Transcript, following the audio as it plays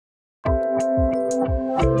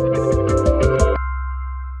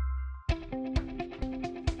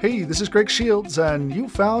Hey, this is Greg Shields, and you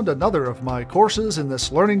found another of my courses in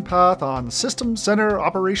this learning path on System Center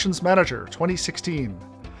Operations Manager 2016.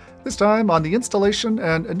 This time on the installation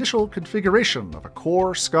and initial configuration of a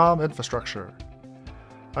core SCOM infrastructure.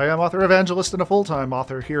 I am author evangelist and a full-time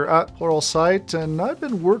author here at Pluralsight, and I've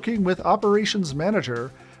been working with Operations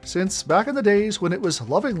Manager since back in the days when it was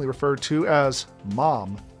lovingly referred to as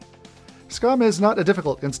MOM. SCOM is not a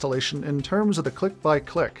difficult installation in terms of the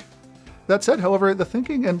click-by-click. That said, however, the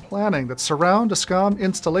thinking and planning that surround a SCOM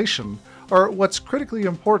installation are what's critically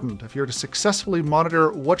important if you're to successfully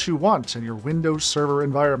monitor what you want in your Windows Server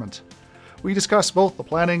environment. We discuss both the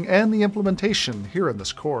planning and the implementation here in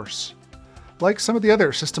this course. Like some of the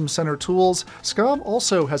other System Center tools, SCOM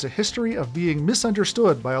also has a history of being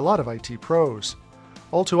misunderstood by a lot of IT pros.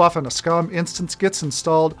 All too often, a SCOM instance gets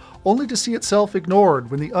installed only to see itself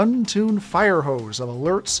ignored when the untuned fire hose of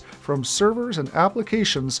alerts from servers and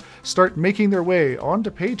applications start making their way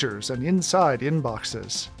onto pagers and inside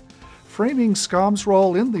inboxes. Framing SCOM's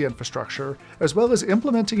role in the infrastructure, as well as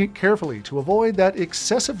implementing it carefully to avoid that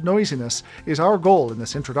excessive noisiness, is our goal in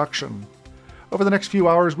this introduction. Over the next few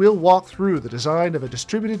hours, we'll walk through the design of a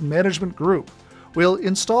distributed management group. We'll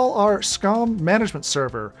install our SCOM management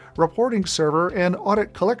server, reporting server, and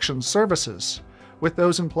audit collection services. With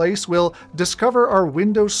those in place, we'll discover our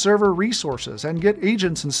Windows Server resources and get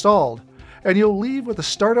agents installed. And you'll leave with the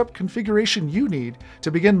startup configuration you need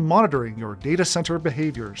to begin monitoring your data center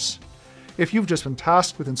behaviors. If you've just been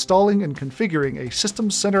tasked with installing and configuring a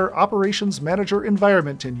System Center Operations Manager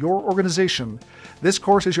environment in your organization, this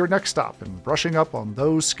course is your next stop in brushing up on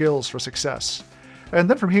those skills for success. And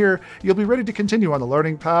then from here, you'll be ready to continue on the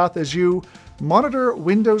learning path as you monitor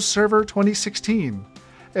Windows Server 2016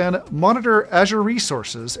 and monitor Azure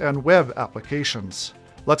resources and web applications.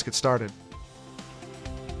 Let's get started.